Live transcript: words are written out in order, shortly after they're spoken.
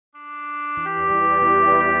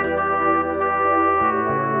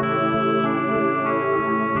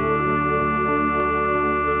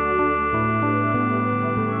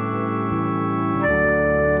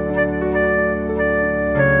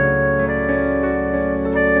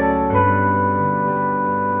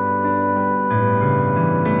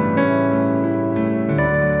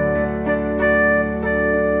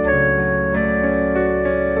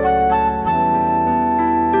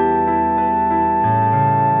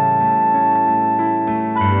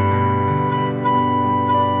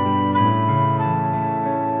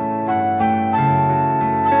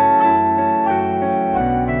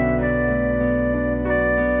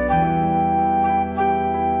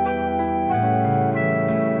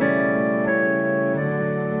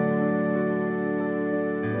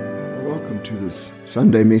welcome to this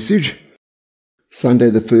Sunday message, Sunday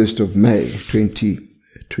the 1st of May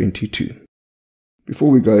 2022. Before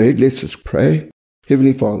we go ahead, let's just pray.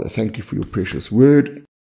 Heavenly Father, thank you for your precious word.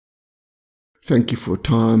 Thank you for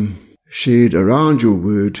time shared around your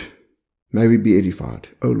word. May we be edified,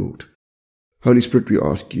 O Lord. Holy Spirit, we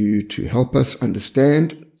ask you to help us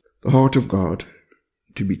understand the heart of God,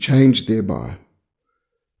 to be changed thereby,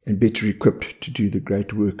 and better equipped to do the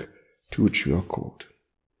great work to which we are called.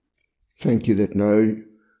 Thank you that no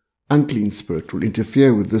unclean spirit will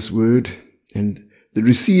interfere with this word and the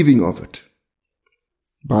receiving of it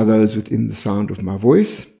by those within the sound of my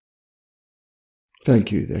voice.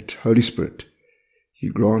 Thank you that, Holy Spirit,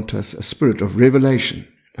 you grant us a spirit of revelation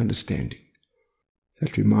and understanding,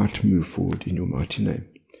 that we might move forward in your mighty name.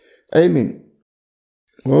 Amen.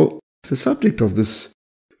 Well, the subject of this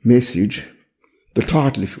message, the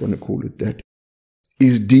title, if you want to call it that,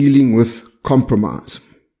 is dealing with compromise.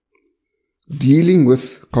 Dealing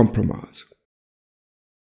with compromise.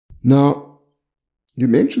 Now, you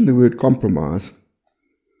mentioned the word compromise,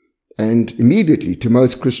 and immediately to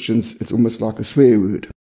most Christians it's almost like a swear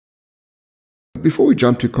word. Before we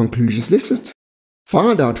jump to conclusions, let's just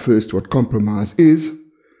find out first what compromise is,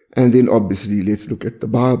 and then obviously let's look at the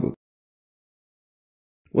Bible.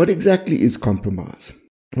 What exactly is compromise?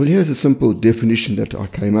 Well, here's a simple definition that I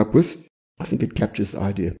came up with. I think it captures the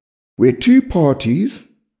idea. Where two parties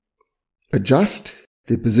adjust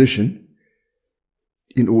their position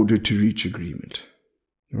in order to reach agreement.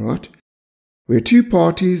 All right? Where two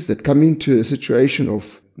parties that come into a situation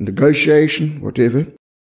of negotiation, whatever,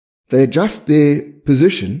 they adjust their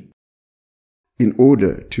position in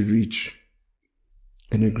order to reach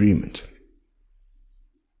an agreement.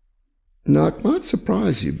 Now, it might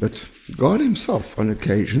surprise you, but God himself, on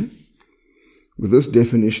occasion, with this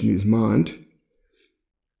definition in his mind,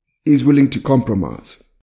 is willing to compromise.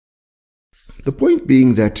 The point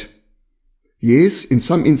being that, yes, in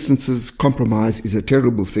some instances, compromise is a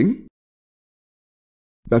terrible thing,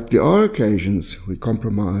 but there are occasions where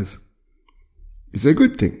compromise is a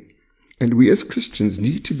good thing, and we as Christians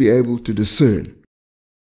need to be able to discern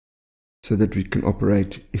so that we can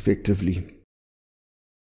operate effectively.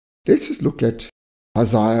 Let's just look at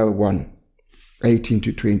Isaiah 1, 18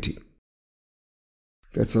 to 20.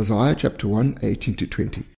 That's Isaiah chapter 1, 18 to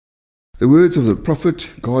 20. The words of the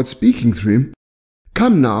prophet, God speaking through him,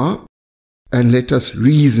 "Come now, and let us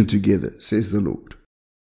reason together, says the Lord."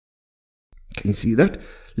 Can you see that?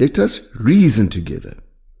 Let us reason together.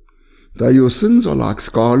 Though your sins are like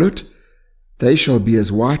scarlet, they shall be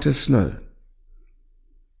as white as snow.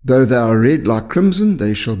 Though they are red like crimson,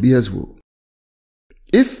 they shall be as wool.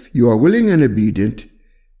 If you are willing and obedient, you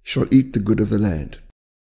shall eat the good of the land.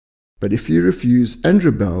 But if you refuse and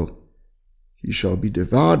rebel, you shall be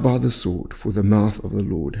devoured by the sword, for the mouth of the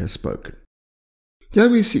Lord has spoken. Here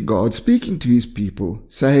we see God speaking to his people,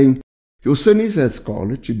 saying, your sin is as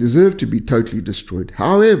scarlet, you deserve to be totally destroyed.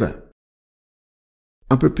 However,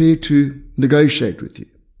 I'm prepared to negotiate with you.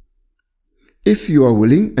 If you are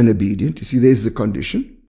willing and obedient, you see, there's the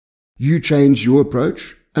condition. You change your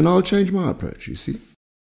approach, and I'll change my approach, you see.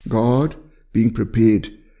 God being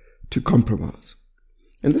prepared to compromise.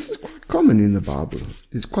 And this is quite common in the Bible.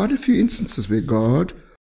 There's quite a few instances where God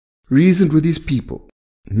reasoned with his people,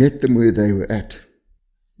 met them where they were at.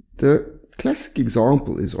 The classic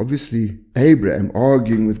example is obviously Abraham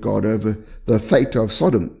arguing with God over the fate of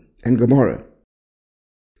Sodom and Gomorrah.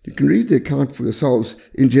 You can read the account for yourselves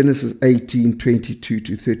in Genesis 18, 22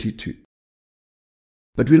 to 32.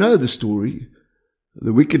 But we know the story.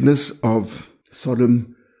 The wickedness of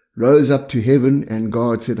Sodom rose up to heaven, and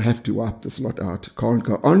God said, I have to wipe this lot out. Can't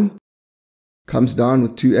go on. Comes down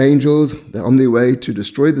with two angels. They're on their way to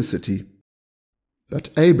destroy the city. But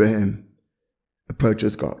Abraham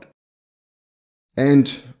approaches God.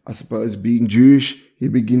 And I suppose being Jewish, he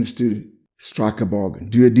begins to strike a bargain,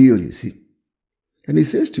 do a deal, you see. And he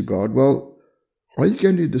says to God, well, are you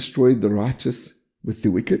going to destroy the righteous with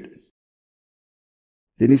the wicked?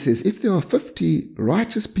 Then he says, if there are 50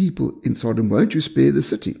 righteous people in Sodom, won't you spare the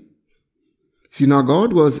city? See, now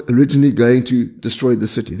God was originally going to destroy the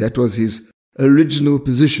city. That was his original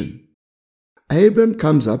position. Abram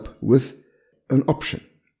comes up with an option,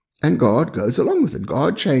 and God goes along with it.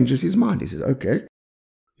 God changes his mind. He says, okay,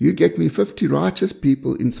 you get me 50 righteous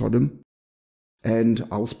people in Sodom, and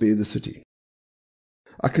I'll spare the city.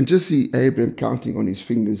 I can just see Abram counting on his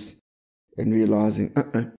fingers and realizing,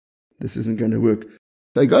 this isn't going to work.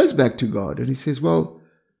 So he goes back to God and he says, well,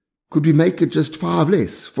 could we make it just 5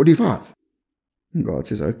 less, 45? And God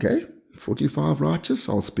says, okay, 45 righteous,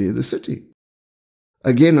 I'll spare the city.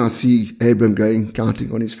 Again, I see Abram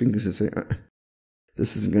counting on his fingers and saying,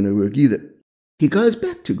 this isn't going to work either. He goes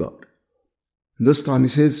back to God. And this time he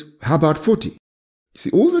says, how about 40? You see,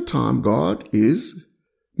 all the time God is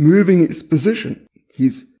moving his position.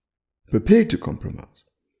 He's prepared to compromise.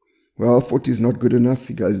 Well, 40 is not good enough.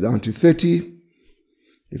 He goes down to 30.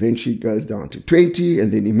 Eventually he goes down to 20.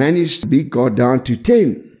 And then he managed to beat God down to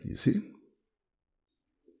 10. You see?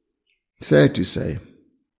 Sad to say,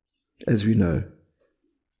 as we know,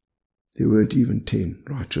 there weren't even 10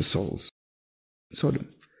 righteous souls in Sodom.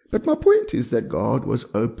 But my point is that God was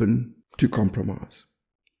open to compromise,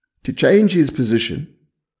 to change his position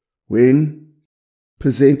when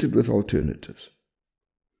presented with alternatives.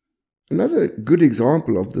 Another good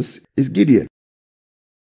example of this is Gideon.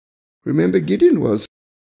 Remember, Gideon was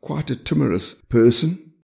quite a timorous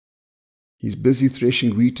person. He's busy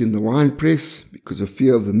threshing wheat in the winepress because of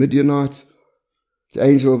fear of the Midianites. The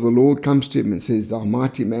angel of the Lord comes to him and says, thou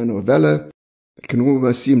mighty man of valor. I can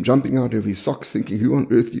almost see him jumping out of his socks thinking, who on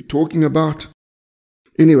earth are you talking about?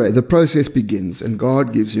 Anyway, the process begins and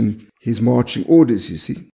God gives him his marching orders, you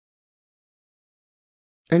see.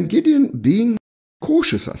 And Gideon, being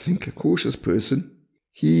cautious, I think, a cautious person,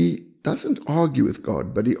 he doesn't argue with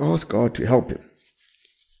God, but he asks God to help him.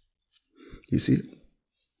 You see,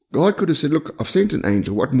 God could have said, look, I've sent an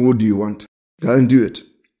angel. What more do you want? Go and do it.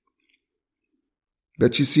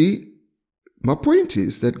 But you see, my point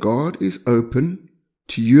is that God is open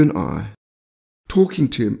to you and I talking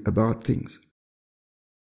to him about things.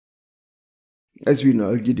 As we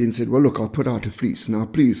know, Gideon said, well, look, I'll put out a fleece. Now,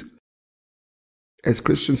 please, as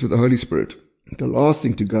Christians with the Holy Spirit, the last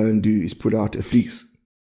thing to go and do is put out a fleece.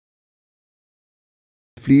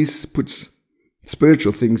 A fleece puts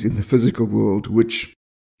spiritual things in the physical world, which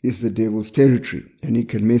is the devil's territory, and he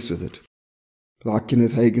can mess with it. Like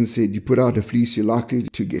Kenneth Hagin said, you put out a fleece, you're likely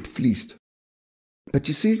to get fleeced. But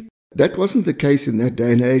you see, that wasn't the case in that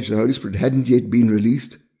day and age. The Holy Spirit hadn't yet been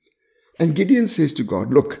released. And Gideon says to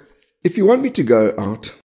God, look, if you want me to go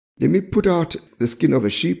out, let me put out the skin of a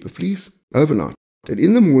sheep, a fleece, overnight. And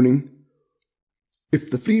in the morning, if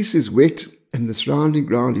the fleece is wet and the surrounding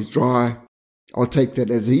ground is dry, I'll take that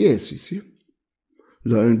as a yes, you see.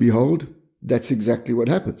 Lo and behold, that's exactly what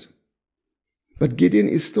happens. But Gideon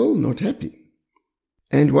is still not happy.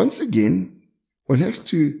 And once again, one has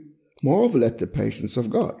to marvel at the patience of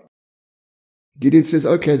God. Gideon says,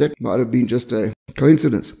 okay, that might have been just a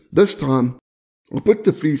coincidence. This time, I'll put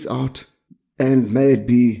the fleece out and may it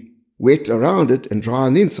be wet around it and dry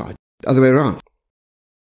on the inside. The other way around.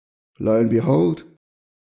 Lo and behold,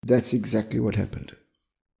 that's exactly what happened.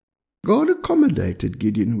 God accommodated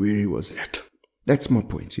Gideon where he was at. That's my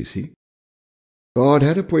point, you see. God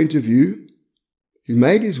had a point of view. He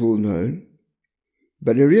made his will known.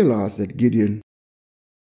 But he realized that Gideon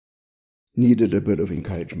needed a bit of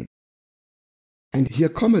encouragement. And he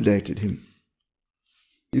accommodated him.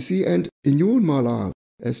 You see, and in your and my life,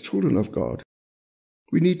 as children of God,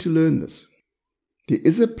 we need to learn this. There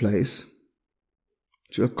is a place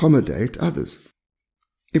to accommodate others.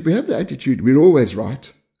 If we have the attitude, we're always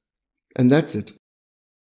right, and that's it,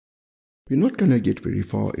 we're not going to get very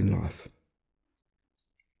far in life.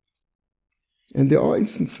 And there are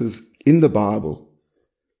instances in the Bible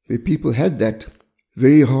where people had that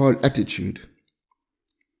very hard attitude,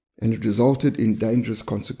 and it resulted in dangerous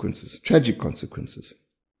consequences, tragic consequences.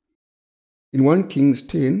 In 1 Kings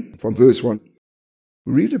 10, from verse 1,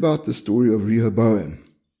 we read about the story of Rehoboam.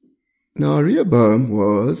 Now, Rehoboam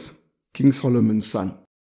was King Solomon's son,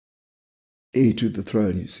 heir to the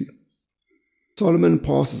throne, you see. Solomon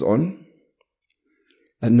passes on,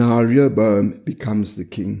 and now Rehoboam becomes the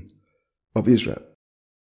king of Israel.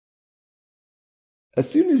 As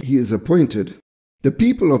soon as he is appointed, the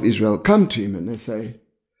people of Israel come to him and they say,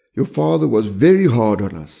 your father was very hard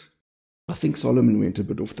on us. I think Solomon went a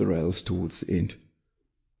bit off the rails towards the end.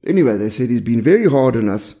 Anyway, they said, he's been very hard on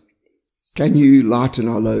us. Can you lighten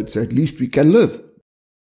our load so at least we can live?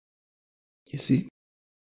 You see?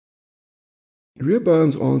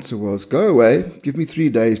 Rehoboam's answer was, go away, give me 3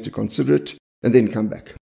 days to consider it, and then come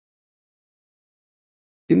back.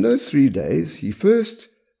 In those 3 days, he first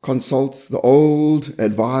consults the old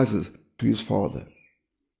advisors to his father.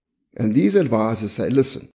 And these advisors say,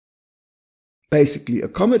 listen, basically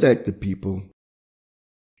accommodate the people,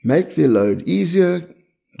 make their load easier,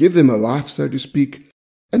 give them a life, so to speak,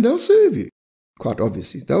 and they'll serve you. Quite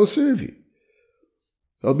obviously, they'll serve you.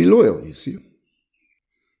 They'll be loyal, you see.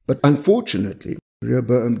 But unfortunately,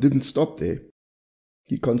 Rehoboam didn't stop there.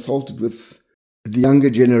 He consulted with the younger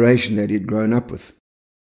generation that he'd grown up with.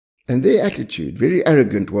 And their attitude, very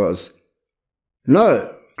arrogant, was,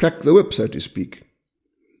 no, crack the whip, so to speak.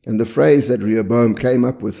 And the phrase that Rehoboam came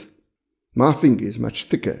up with My finger is much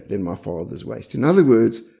thicker than my father's waist. In other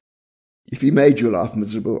words, if he made your life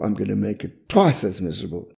miserable, I'm going to make it twice as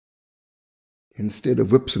miserable. Instead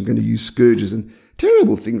of whips, I'm going to use scourges and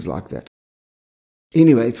terrible things like that.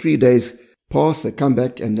 Anyway, 3 days pass, they come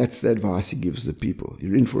back, and that's the advice he gives the people.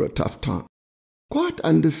 You're in for a tough time. Quite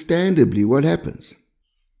understandably, what happens?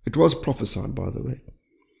 It was prophesied, by the way.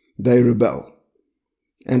 They rebel.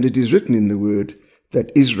 And it is written in the word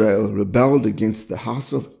that Israel rebelled against the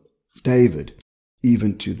house of David,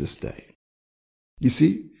 even to this day. You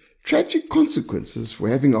see, tragic consequences for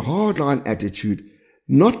having a hardline attitude,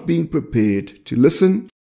 not being prepared to listen,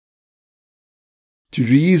 to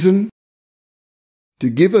reason, to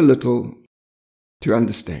give a little, to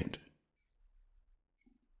understand.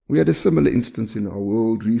 We had a similar instance in our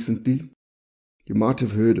world recently. You might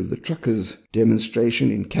have heard of the truckers'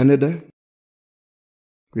 demonstration in Canada,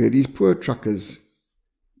 where these poor truckers,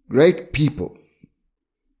 great people,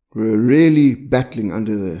 were really battling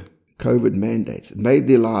under the COVID mandates. It made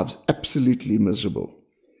their lives absolutely miserable,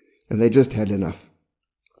 and they just had enough.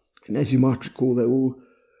 And as you might recall, they all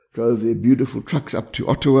drove their beautiful trucks up to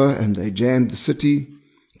Ottawa, and they jammed the city,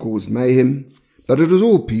 caused mayhem. But it was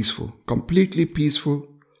all peaceful, completely peaceful,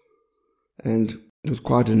 and it was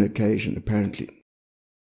quite an occasion, apparently.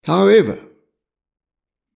 However,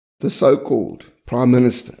 the so-called Prime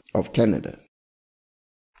Minister of Canada,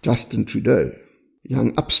 Justin Trudeau,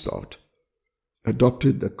 young upstart,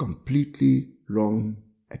 adopted the completely wrong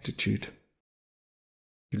attitude.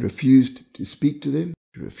 He refused to speak to them.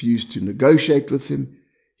 He refused to negotiate with them.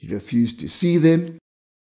 He refused to see them.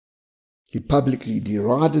 He publicly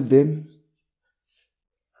derided them.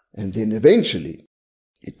 And then eventually,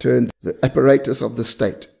 he turned the apparatus of the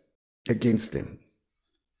state against them,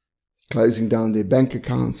 closing down their bank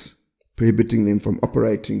accounts, prohibiting them from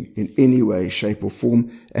operating in any way, shape or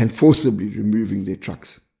form, and forcibly removing their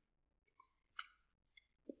trucks.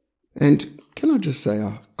 And can I just say,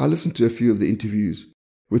 I listened to a few of the interviews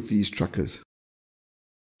with these truckers,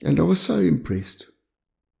 and I was so impressed.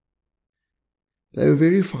 They were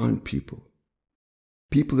very fine people,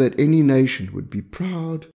 people that any nation would be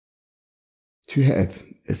proud to have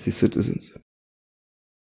as their citizens.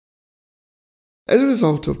 As a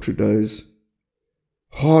result of Trudeau's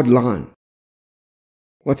hard line,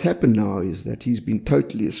 what's happened now is that he's been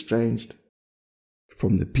totally estranged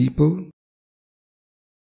from the people,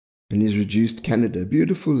 and he's reduced Canada, a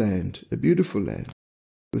beautiful land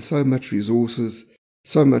with so much resources,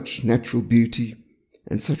 so much natural beauty,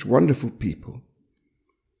 and such wonderful people.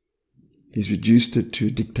 He's reduced it to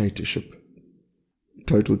a dictatorship,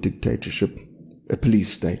 total dictatorship, a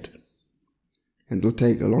police state. And it'll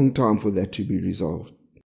take a long time for that to be resolved.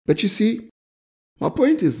 But you see, my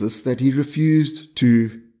point is this, that he refused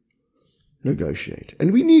to negotiate.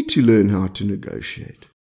 And we need to learn how to negotiate.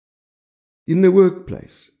 In the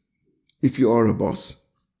workplace, if you are a boss,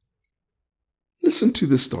 listen to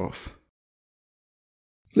the staff.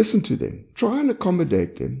 Listen to them. Try and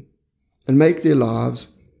accommodate them and make their lives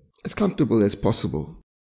as comfortable as possible.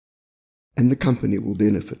 And the company will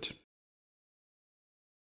benefit.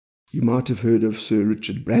 You might have heard of Sir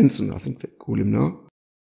Richard Branson, I think they call him now.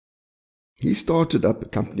 He started up a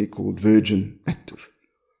company called Virgin Active.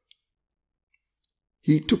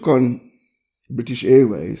 He took on British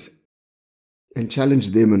Airways and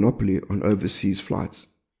challenged their monopoly on overseas flights.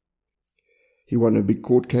 He won a big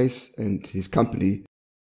court case, and his company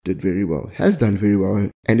did very well, has done very well,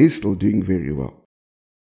 and is still doing very well.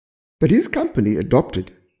 But his company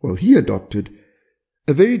adopted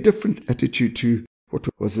a very different attitude to what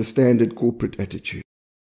was the standard corporate attitude.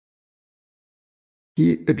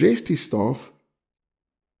 He addressed his staff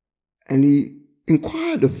and he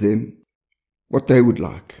inquired of them what they would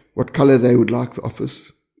like, what colour they would like the office,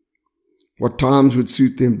 what times would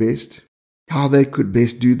suit them best, how they could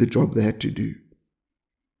best do the job they had to do.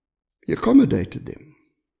 He accommodated them.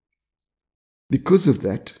 Because of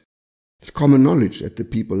that, it's common knowledge that the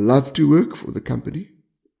people love to work for the company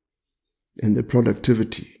and the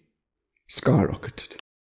productivity skyrocketed.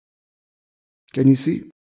 Can you see?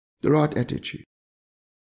 The right attitude.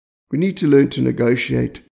 We need to learn to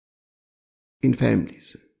negotiate in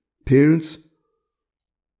families. Parents,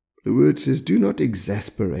 the word says, do not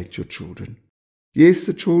exasperate your children. Yes,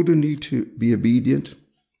 the children need to be obedient.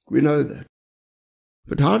 We know that.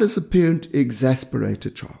 But how does a parent exasperate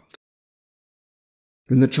a child?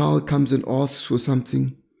 When the child comes and asks for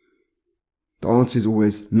something, the answer is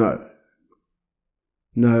always no.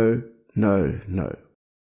 No, no, no.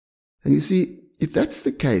 And you see, if that's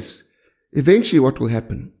the case, eventually what will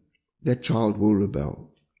happen? That child will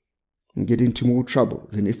rebel and get into more trouble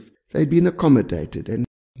than if they'd been accommodated and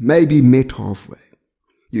maybe met halfway.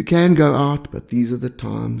 You can go out, but these are the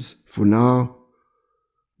times. For now,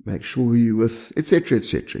 make sure you're with, etc.,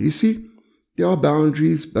 etc. You see, there are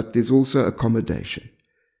boundaries, but there's also accommodation.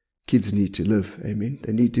 Kids need to live, amen.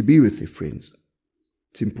 They need to be with their friends.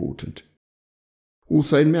 It's important.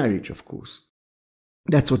 Also in marriage, of course.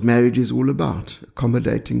 That's what marriage is all about,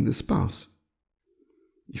 accommodating the spouse.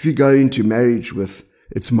 If you go into marriage with,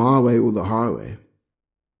 it's my way or the highway,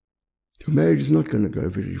 your marriage is not going to go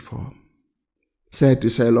very far. Sad to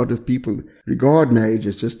say, a lot of people regard marriage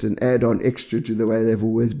as just an add-on extra to the way they've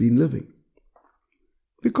always been living.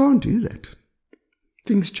 We can't do that.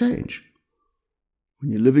 Things change.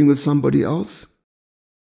 When you're living with somebody else,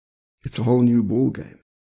 it's a whole new ball game.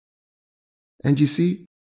 And you see,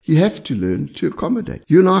 you have to learn to accommodate.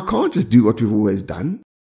 You and I can't just do what we've always done.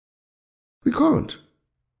 We can't.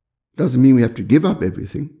 Doesn't mean we have to give up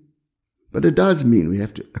everything, but it does mean we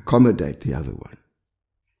have to accommodate the other one.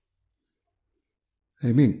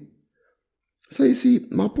 Amen. So you see,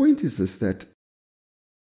 my point is this, that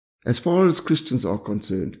as far as Christians are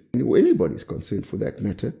concerned, or anybody's concerned for that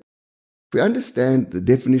matter, if we understand the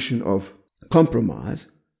definition of compromise,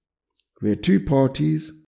 where two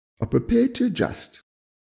parties are prepared to adjust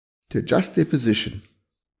their position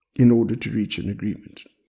in order to reach an agreement.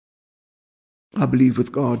 I believe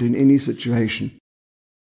with God in any situation,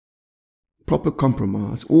 proper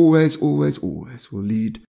compromise always will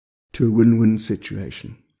lead to a win-win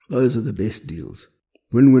situation. Those are the best deals.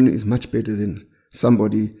 Win-win is much better than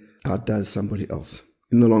somebody outdoes somebody else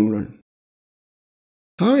in the long run.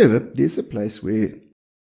 However, there's a place where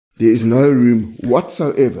there is no room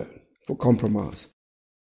whatsoever for compromise.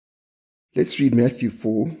 Let's read Matthew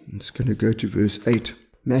 4. I'm just going to go to verse 8.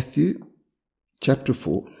 Matthew chapter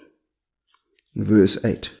 4, verse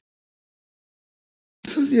 8.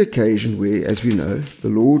 This is the occasion where, as we know, the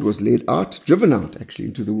Lord was driven out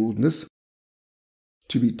into the wilderness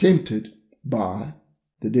to be tempted by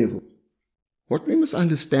the devil. What we must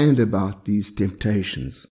understand about these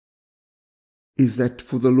temptations is that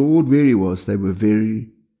for the Lord, where he was, they were very,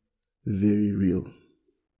 very real.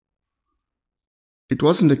 It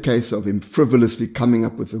wasn't a case of him frivolously coming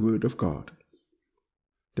up with the word of God.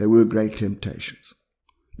 There were great temptations.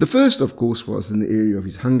 The first, of course, was in the area of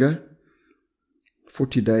his hunger.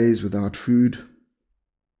 40 days without food.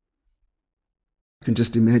 I can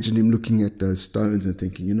just imagine him looking at those stones and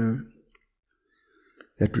thinking,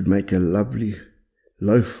 that would make a lovely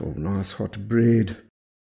loaf of nice hot bread.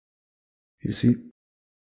 You see?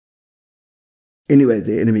 Anyway,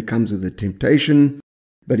 the enemy comes with a temptation,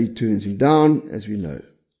 but he turns him down, as we know,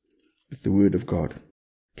 with the word of God.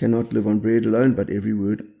 Cannot live on bread alone, but every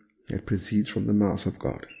word that proceeds from the mouth of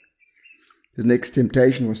God. The next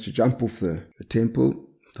temptation was to jump off the temple,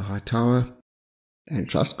 the high tower, and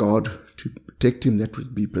trust God to protect him. That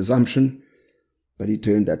would be presumption, but he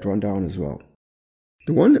turned that one down as well.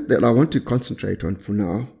 The one that I want to concentrate on for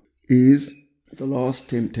now is the last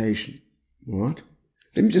temptation. All right?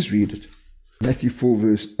 Let me just read it. Matthew 4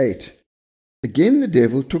 verse 8. Again the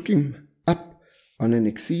devil took him up on an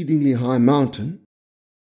exceedingly high mountain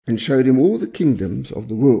and showed him all the kingdoms of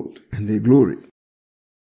the world and their glory.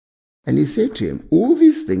 And he said to him, all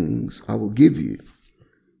these things I will give you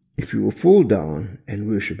if you will fall down and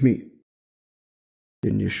worship me.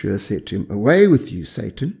 Then Yeshua said to him, away with you,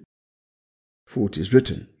 Satan, for it is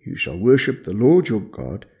written, you shall worship the Lord your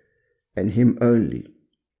God, and him only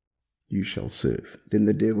you shall serve. Then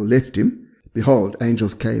the devil left him. Behold,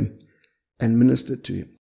 angels came and ministered to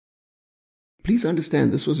him. Please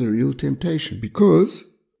understand, this was a real temptation because,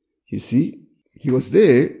 you see, he was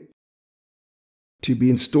there to be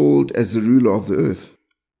installed as the ruler of the earth.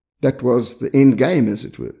 That was the end game, as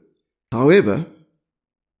it were. However,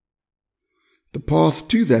 the path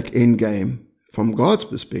to that end game, from God's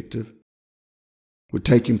perspective, would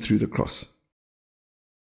take him through the cross.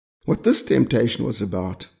 What this temptation was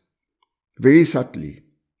about, very subtly,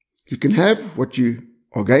 you can have what you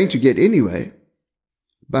are going to get anyway,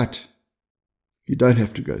 but you don't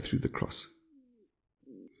have to go through the cross.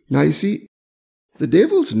 Now you see, the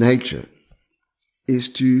devil's nature is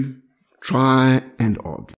to try and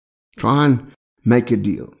argue, try and make a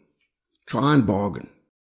deal, try and bargain.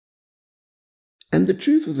 And the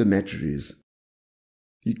truth of the matter is,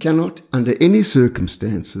 you cannot, under any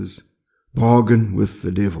circumstances, bargain with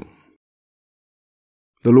the devil.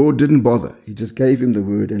 The Lord didn't bother. He just gave him the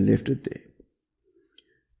word and left it there.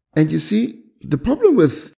 And you see, the problem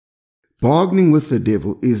with bargaining with the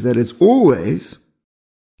devil is that it's always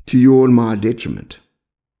to your and my detriment,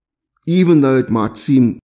 even though it might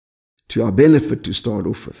seem to our benefit to start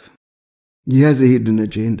off with. He has a hidden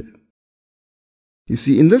agenda. You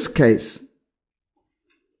see, in this case,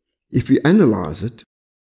 if we analyze it,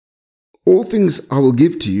 all things I will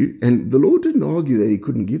give to you. And the Lord didn't argue that he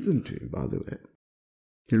couldn't give them to him, by the way.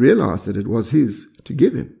 He realized that it was his to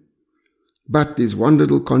give him. But there's one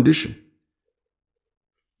little condition.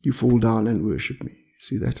 You fall down and worship me.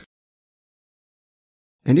 See that?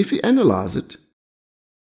 And if you analyze it,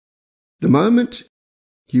 the moment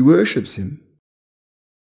he worships him,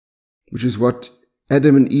 which is what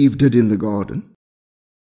Adam and Eve did in the garden,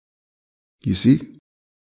 you see,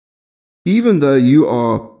 even though you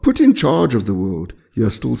are put in charge of the world, you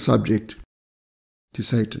are still subject to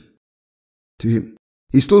Satan, to him.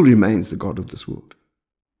 He still remains the God of this world.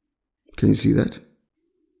 Can you see that?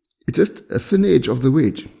 It's just a thin edge of the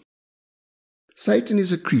wedge. Satan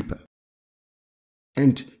is a creeper.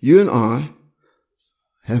 And you and I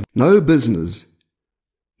have no business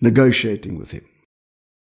negotiating with him.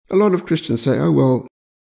 A lot of Christians say, oh well,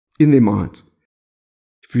 in their minds,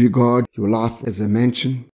 if you regard your life as a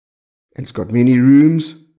mansion, and it's got many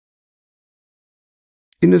rooms,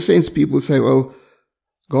 in a sense people say, well,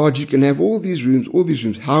 God, you can have all these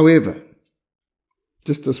rooms, however,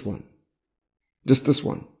 just this one.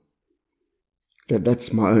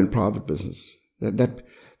 That's my own private business. That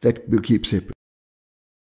we'll keep separate.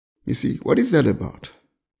 You see, what is that about?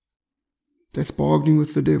 That's bargaining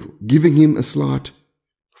with the devil, giving him a slight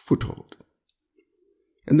foothold.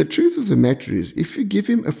 And the truth of the matter is, if you give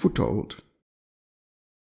him a foothold,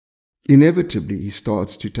 inevitably he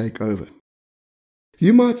starts to take over.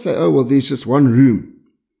 You might say, oh, well, there's just one room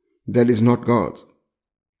that is not God's.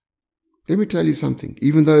 Let me tell you something.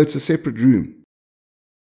 Even though it's a separate room,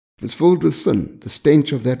 if it's filled with sin, the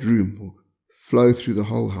stench of that room will flow through the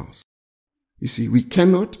whole house. You see, we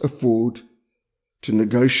cannot afford to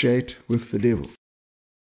negotiate with the devil,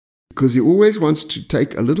 because he always wants to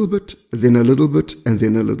take a little bit, then a little bit, and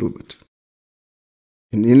then a little bit.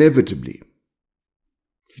 And inevitably,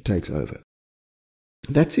 he takes over.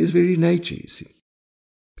 That's his very nature, you see.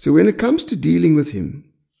 So when it comes to dealing with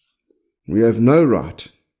him, we have no right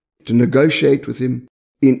to negotiate with him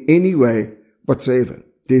in any way whatsoever.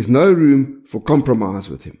 There's no room for compromise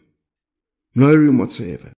with him. No room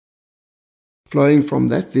whatsoever. Flowing from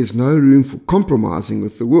that, there's no room for compromising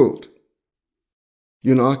with the world.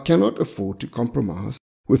 You and I cannot afford to compromise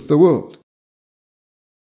with the world.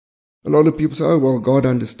 A lot of people say, oh, well, God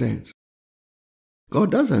understands.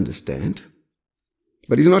 God does understand,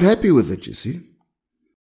 but he's not happy with it, you see.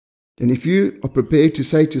 And if you are prepared to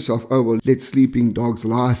say to yourself, oh, well, let sleeping dogs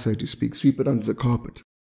lie, so to speak, sweep it under the carpet,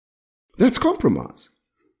 that's compromise.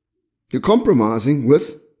 You're compromising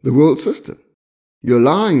with the world system. You're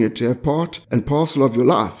allowing it to have part and parcel of your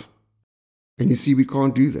life. And you see, we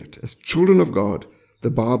can't do that. As children of God,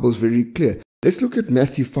 the Bible is very clear. Let's look at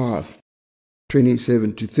Matthew 5,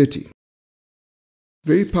 27 to 30.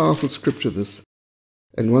 Very powerful scripture, this.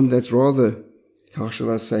 And one that's rather, how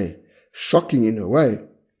shall I say, shocking in a way.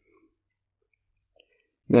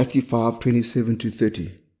 Matthew 5, 27 to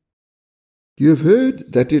 30. You have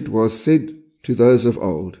heard that it was said to those of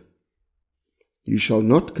old, you shall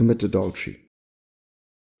not commit adultery.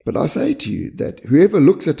 But I say to you that whoever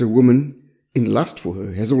looks at a woman in lust for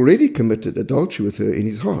her has already committed adultery with her in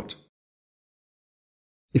his heart.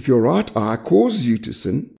 If your right eye causes you to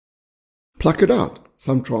sin, pluck it out.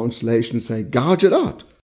 Some translations say, gouge it out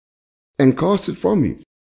and cast it from you.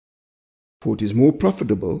 For it is more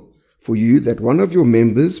profitable for you that one of your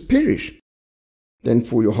members perish than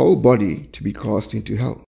for your whole body to be cast into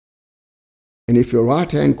hell. And if your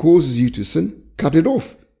right hand causes you to sin, cut it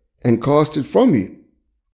off and cast it from you.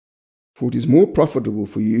 For it is more profitable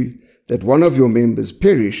for you that one of your members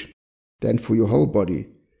perish than for your whole body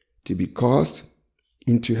to be cast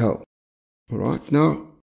into hell. All right, now,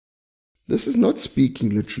 this is not speaking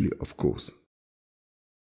literally, of course.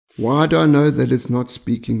 Why do I know that it's not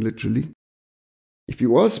speaking literally? If he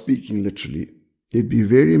was speaking literally, there'd be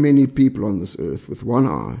very many people on this earth with one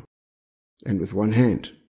eye and with one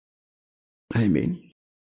hand. Amen.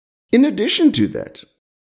 In addition to that,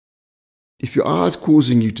 if your eye is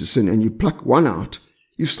causing you to sin and you pluck one out,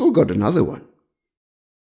 you've still got another one,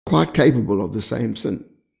 quite capable of the same sin.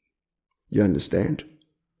 You understand?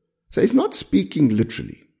 So he's not speaking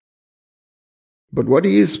literally. But what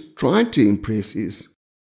he is trying to impress is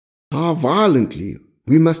how violently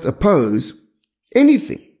we must oppose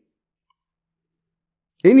anything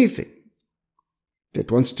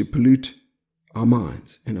that wants to pollute our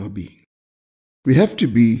minds and our being. We have to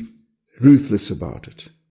be ruthless about it.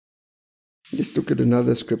 Let's look at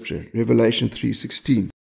another scripture, Revelation 3:16.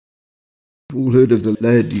 You've all heard of the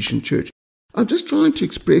Laodicean church. I'm just trying to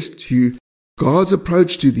express to you God's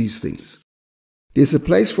approach to these things. There's a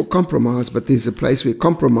place for compromise, but there's a place where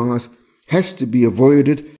compromise has to be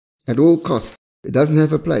avoided at all costs. It doesn't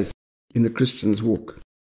have a place. in a Christian's walk.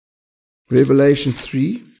 Revelation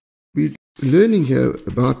 3, we're learning here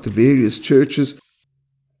about the various churches.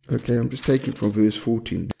 Okay, I'm just taking from verse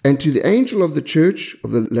 14. And to the angel of the church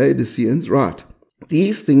of the Laodiceans write,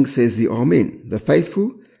 these things says the Amen, the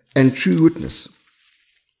faithful and true witness,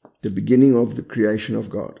 the beginning of the creation of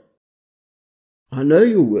God. I know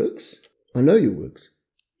your works,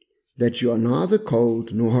 that you are neither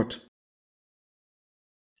cold nor hot.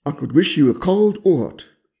 I could wish you were cold or hot.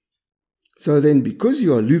 So then, because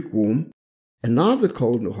you are lukewarm, and neither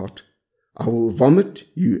cold nor hot, I will vomit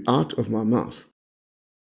you out of my mouth.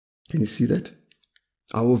 Can you see that?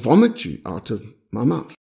 I will vomit you out of my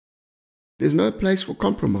mouth. There's no place for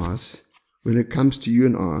compromise when it comes to you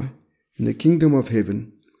and I in the kingdom of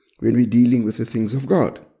heaven when we're dealing with the things of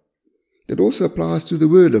God. That also applies to the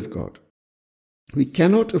Word of God. We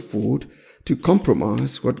cannot afford to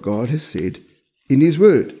compromise what God has said in His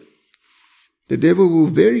Word. The devil will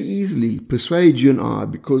very easily persuade you and I,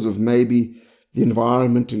 because of maybe the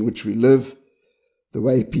environment in which we live, the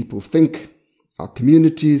way people think, our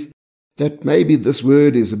communities, that maybe this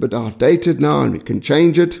word is a bit outdated now and we can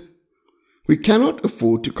change it. We cannot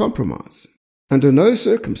afford to compromise under no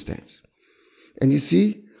circumstance. And you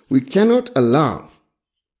see, we cannot allow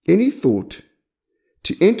any thought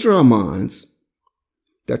to enter our minds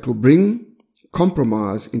that will bring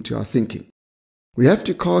compromise into our thinking. We have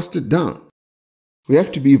to cast it down. We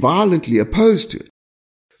have to be violently opposed to it.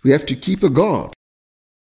 We have to keep a guard.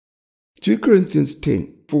 2 Corinthians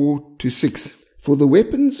 10, 4-6. For the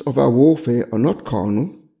weapons of our warfare are not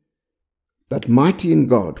carnal, but mighty in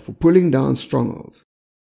God for pulling down strongholds,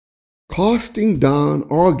 casting down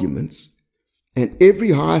arguments and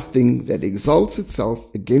every high thing that exalts itself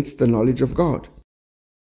against the knowledge of God,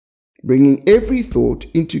 bringing every thought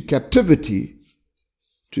into captivity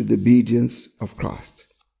to the obedience of Christ,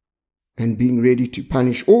 and being ready to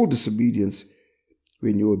punish all disobedience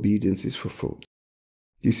when your obedience is fulfilled.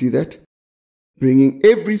 You see that? Bringing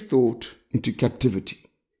every thought into captivity,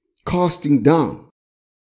 casting down.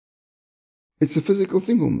 It's a physical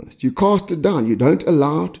thing almost. You cast it down. You don't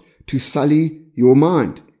allow it to sully your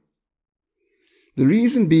mind. The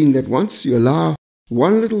reason being that once you allow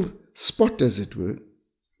one little spot, as it were,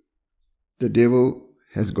 the devil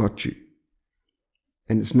has got you.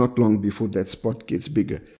 And it's not long before that spot gets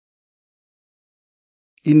bigger.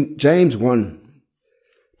 In James 1,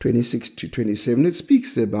 26-27, it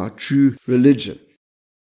speaks there about true religion.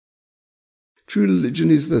 True religion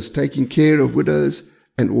is this: taking care of widows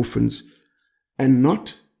and orphans and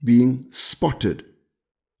not being spotted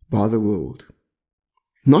by the world.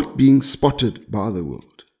 Not being spotted by the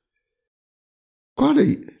world. Quite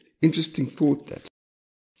an interesting thought, that.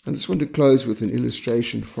 I just want to close with an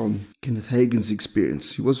illustration from Kenneth Hagin's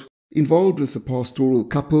experience. He was involved with a pastoral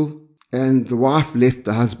couple, and the wife left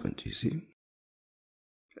the husband, you see.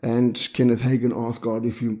 And Kenneth Hagin asked God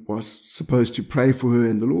if he was supposed to pray for her,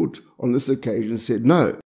 and the Lord on this occasion said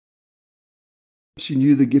no. She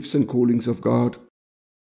knew the gifts and callings of God,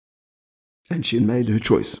 and she had made her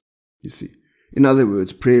choice, you see. In other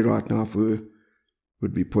words, prayer right now for her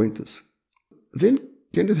would be pointless. Then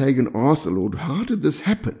Kenneth Hagin asked the Lord, how did this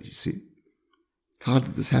happen, you see? How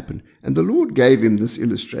did this happen? And the Lord gave him this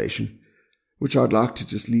illustration, which I'd like to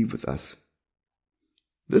just leave with us.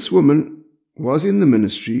 This woman was in the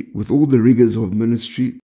ministry with all the rigors of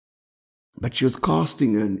ministry, but she was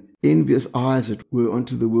casting an envious eye, as it were,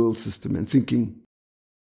 onto the world system and thinking,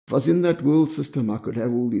 if I was in that world system, I could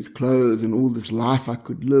have all these clothes and all this life I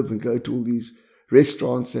could live and go to all these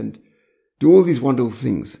restaurants and do all these wonderful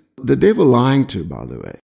things. The devil lying to her, by the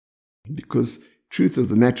way, because truth of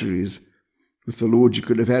the matter is, with the Lord you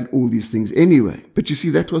could have had all these things anyway. But you see,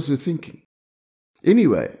 that was her thinking.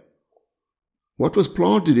 Anyway, what was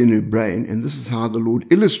planted in her brain, and this is how the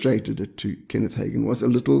Lord illustrated it to Kenneth Hagin, was a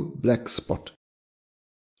little black spot.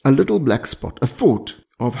 A little black spot, a thought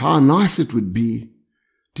of how nice it would be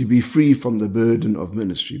to be free from the burden of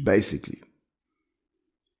ministry, basically.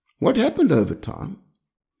 What happened over time?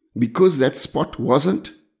 Because that spot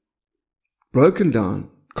wasn't broken down,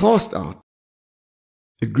 cast out,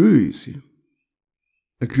 it grew, you see.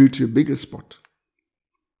 It grew to a bigger spot.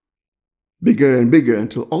 Bigger and bigger,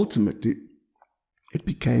 until ultimately it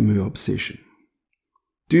became her obsession.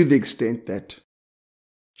 To the extent that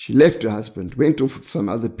she left her husband, went off with some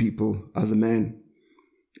other people, other man,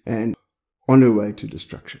 and on her way to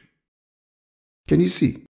destruction. Can you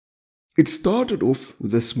see? It started off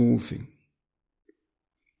with a small thing.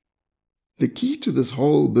 The key to this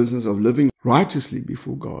whole business of living righteously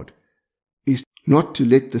before God is not to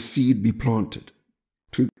let the seed be planted,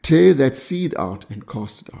 to tear that seed out and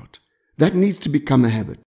cast it out. That needs to become a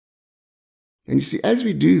habit. And you see, as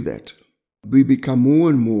we do that, we become more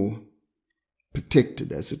and more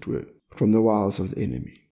protected, as it were, from the wiles of the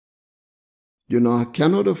enemy. You and I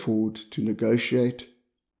cannot afford to negotiate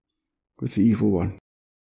with the evil one.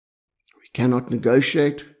 We cannot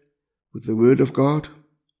negotiate with the word of God.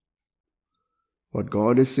 What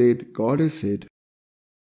God has said, God has said.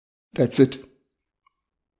 That's it.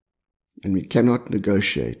 And we cannot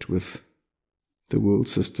negotiate with the world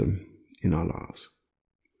system in our lives.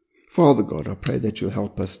 Father God, I pray that you'll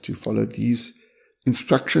help us to follow these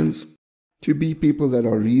instructions, to be people that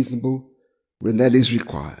are reasonable when that is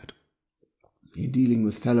required. In dealing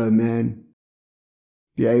with fellow man,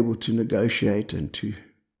 be able to negotiate and to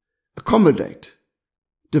accommodate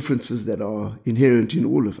differences that are inherent in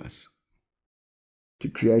all of us, to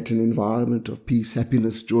create an environment of peace,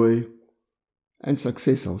 happiness, joy, and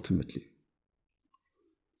success ultimately.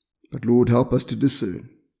 But Lord, help us to discern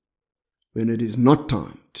when it is not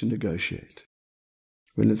time to negotiate,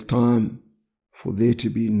 when it's time for there to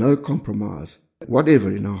be no compromise, whatever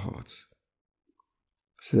in our hearts,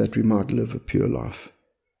 so that we might live a pure life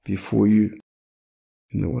before you,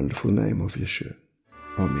 in the wonderful name of Yeshua.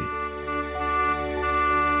 Amen.